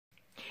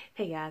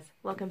Hey guys,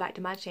 welcome back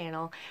to my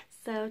channel.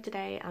 So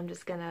today I'm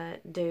just gonna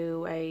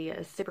do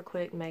a super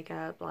quick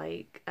makeup.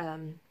 We're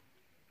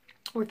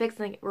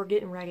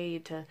getting ready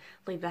to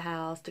leave the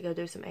house to go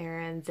do some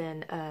errands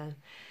and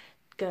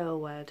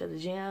go to the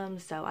gym.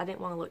 So I didn't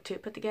want to look too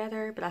put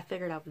together, but I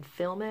figured I would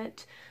film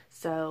it.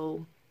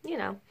 So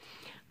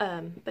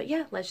but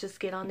yeah, let's just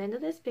get on into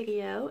this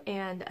video,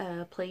 and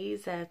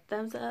please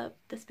thumbs up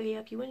this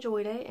video if you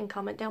enjoyed it, and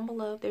comment down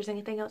below if there's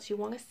anything else you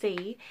want to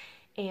see.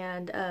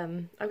 And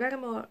I've got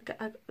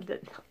a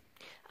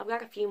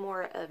few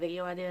more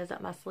video ideas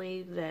up my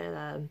sleeve that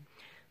I'm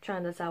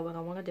trying to decide when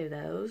I want to do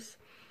those.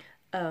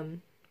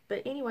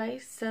 But anyway,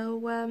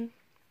 so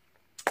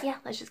yeah,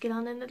 let's just get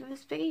on into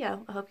this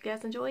video. I hope you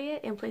guys enjoy it,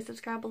 and please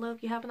subscribe below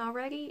if you haven't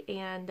already.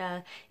 And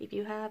if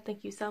you have,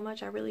 thank you so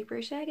much. I really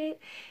appreciate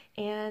it.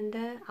 And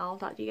I'll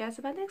talk to you guys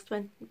about the next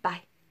one.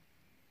 Bye.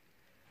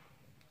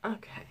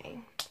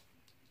 Okay.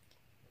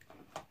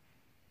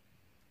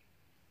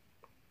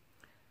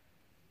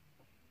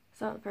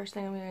 So the first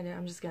thing I'm going to do,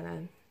 I'm just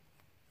going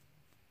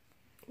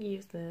to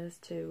use this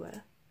to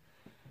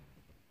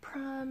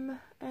prime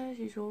as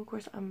usual. Of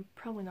course, I'm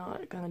probably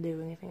not going to do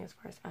anything as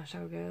far as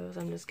eyeshadow goes.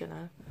 I'm just going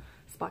to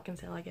spot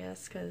conceal, I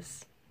guess,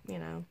 because, you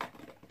know,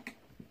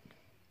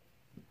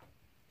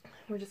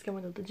 we're just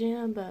going to the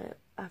gym, but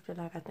after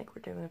that I think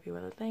we're doing a few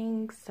other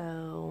things,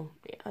 so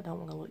yeah, I don't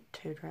want to look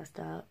too dressed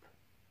up.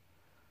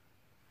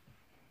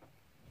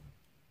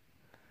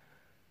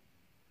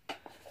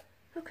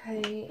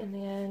 Okay, and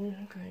then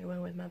I'm going to go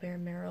in with my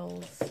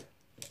bareminerals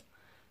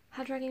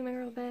hydrating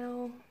mineral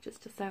veil,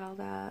 just to settle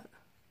that.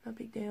 No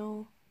big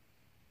deal.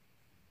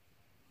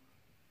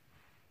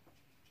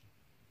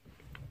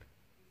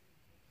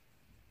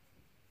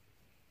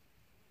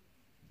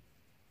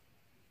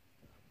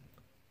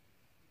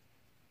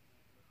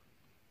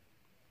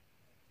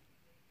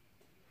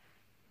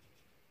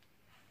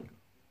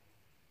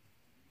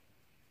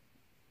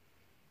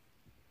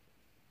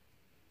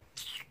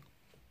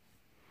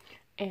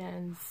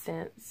 And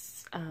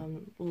since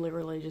I'm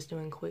literally just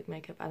doing quick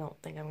makeup, I don't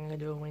think I'm going to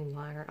do a wing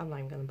liner. I'm not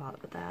even going to bother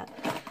with that.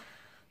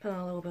 Put on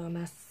a little bit of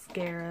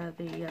mascara,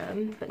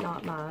 but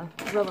not my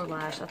roller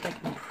lash. I think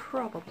I'm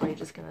probably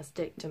just going to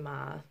stick to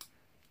my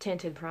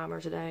tinted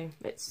primer today.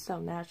 It's so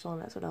natural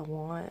and that's what I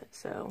want,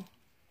 so.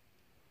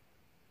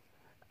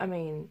 I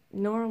mean,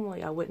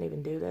 normally I wouldn't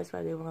even do this,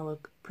 but I do want to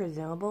look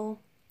presentable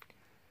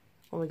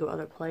when we go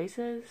other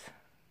places.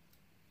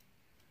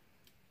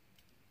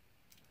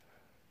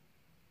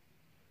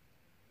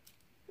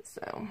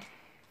 So,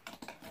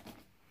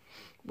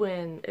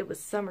 when it was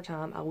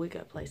summertime, I would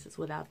go places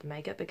without the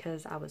makeup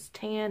because I was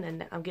tan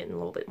and I'm getting a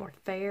little bit more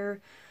fair.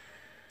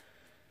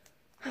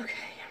 Okay,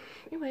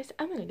 anyways,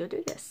 I'm gonna go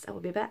do this. I will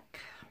be back.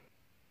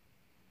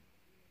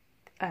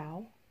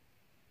 Ow.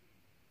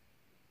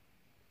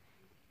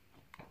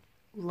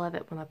 Love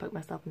it when I poke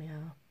myself in the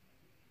eye.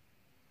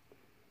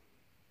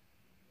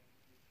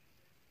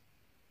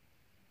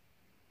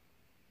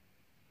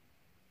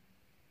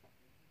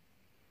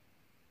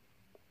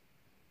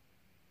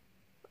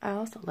 I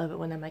also love it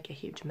when I make a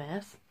huge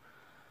mess.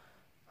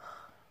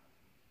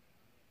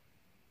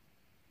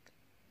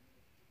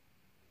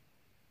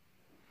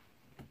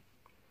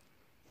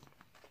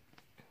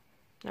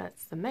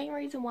 That's the main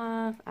reason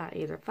why I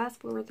either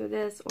fast forward through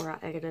this or I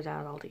edit it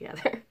out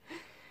altogether.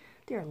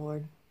 Dear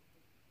Lord.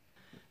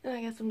 And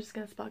I guess I'm just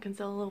going to spot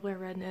conceal a little bit of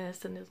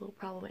redness and these little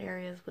problem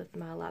areas with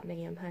my light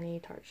medium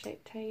honey tarte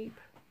shape tape.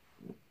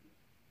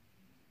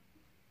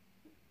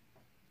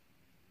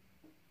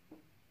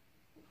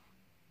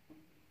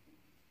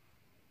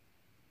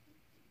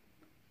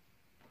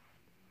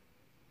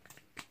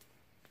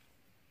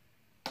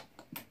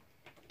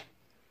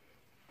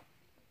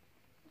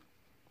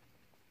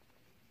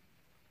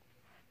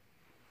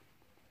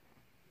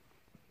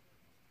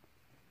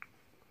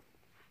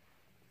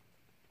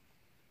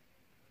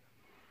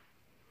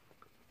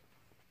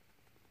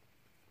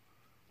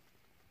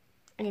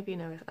 And if you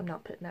notice, I'm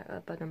not putting that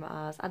up under my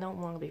eyes. I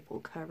don't want to be full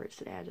coverage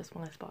today. I just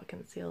want to spot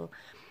conceal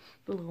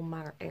the little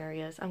minor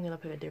areas. I'm going to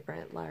put a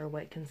different lighter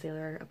weight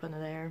concealer up under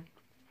there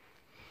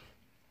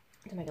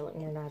to make it look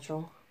more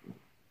natural.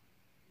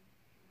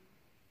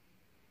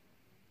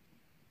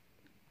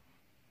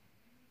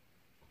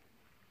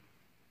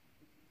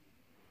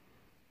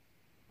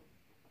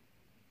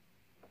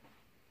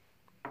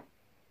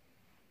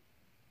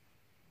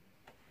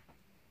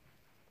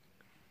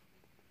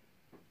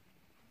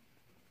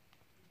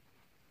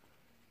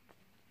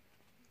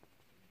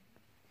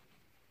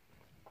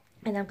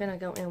 And I'm going to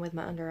go in with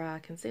my under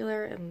eye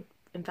concealer and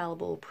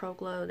Infallible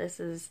Proglow. This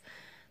is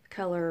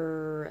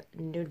color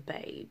Nude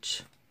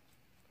Beige.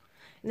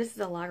 And this is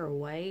a lighter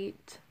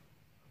weight,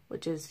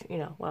 which is, you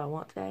know, what I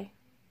want today.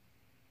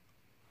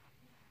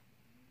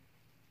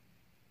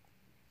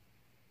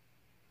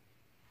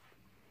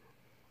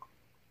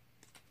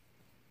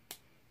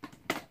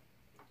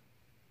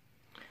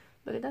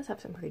 But it does have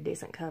some pretty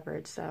decent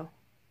coverage, so.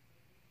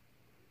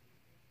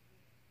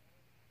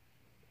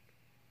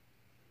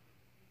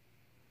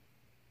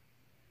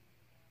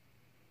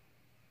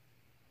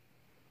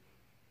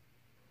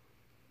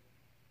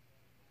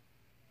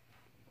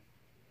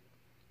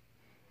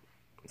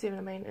 See what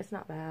I mean? It's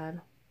not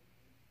bad.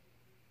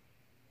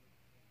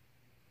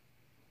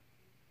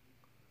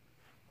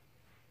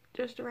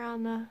 Just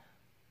around the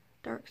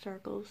dark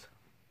circles.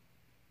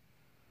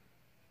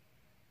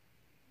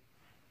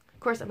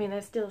 Of course, I mean,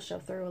 they still show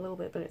through a little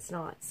bit, but it's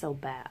not so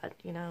bad,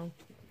 you know?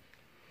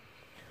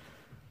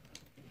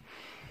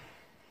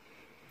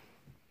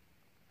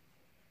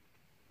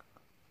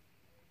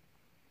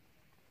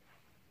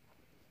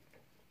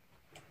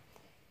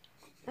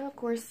 And of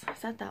course,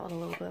 set that with a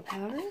little bit of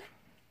powder.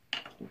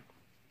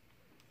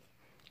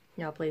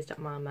 Y'all please don't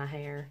mind my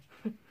hair.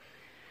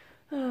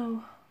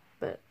 Oh,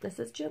 but this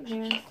is gym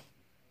hair.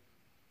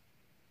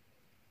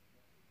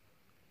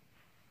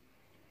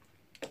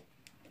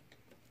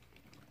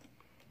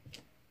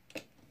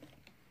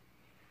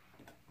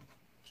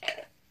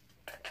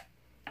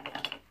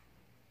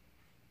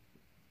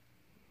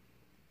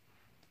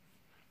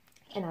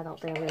 And I don't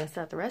think I'm going to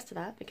set the rest of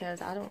that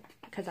because I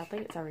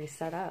think it's already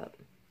set up.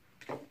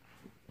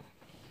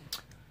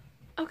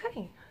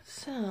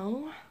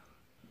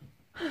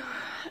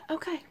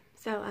 Okay,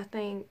 so I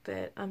think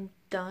that I'm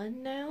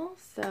done now.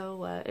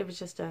 So it was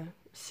just a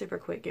super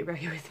quick get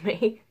ready with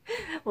me.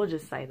 We'll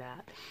just say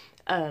that.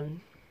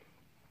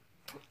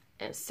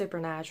 It's super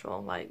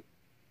natural. Like,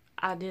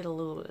 I did a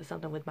little bit of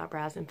something with my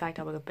brows. In fact,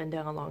 I would have been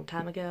done a long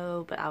time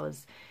ago, but I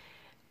was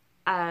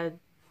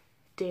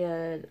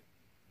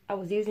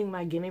using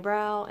my gimme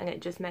brow, and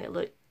it just made it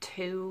look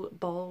too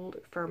bold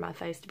for my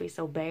face to be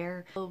so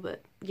bare.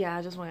 But yeah,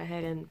 I just went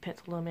ahead and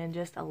penciled them in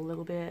just a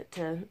little bit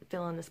to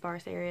fill in the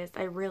sparse areas.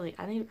 I really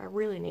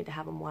need to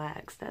have them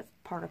waxed. That's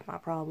part of my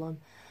problem,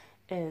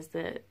 is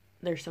that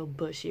they're so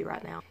bushy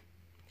right now.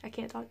 I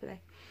can't talk today.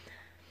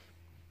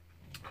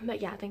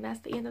 But yeah, I think that's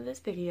the end of this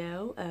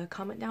video.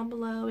 Comment down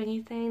below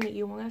anything that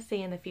you want to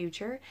see in the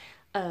future.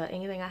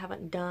 Anything I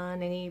haven't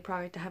done, any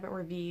product I haven't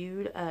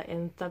reviewed,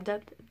 and thumbs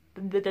up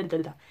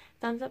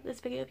this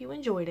video if you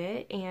enjoyed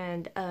it,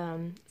 and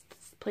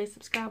please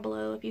subscribe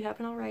below if you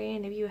haven't already,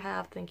 and if you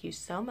have, thank you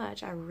so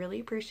much. I really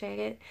appreciate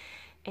it,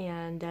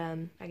 and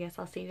I guess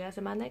I'll see you guys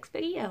in my next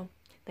video.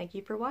 Thank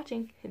you for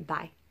watching.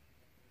 Bye.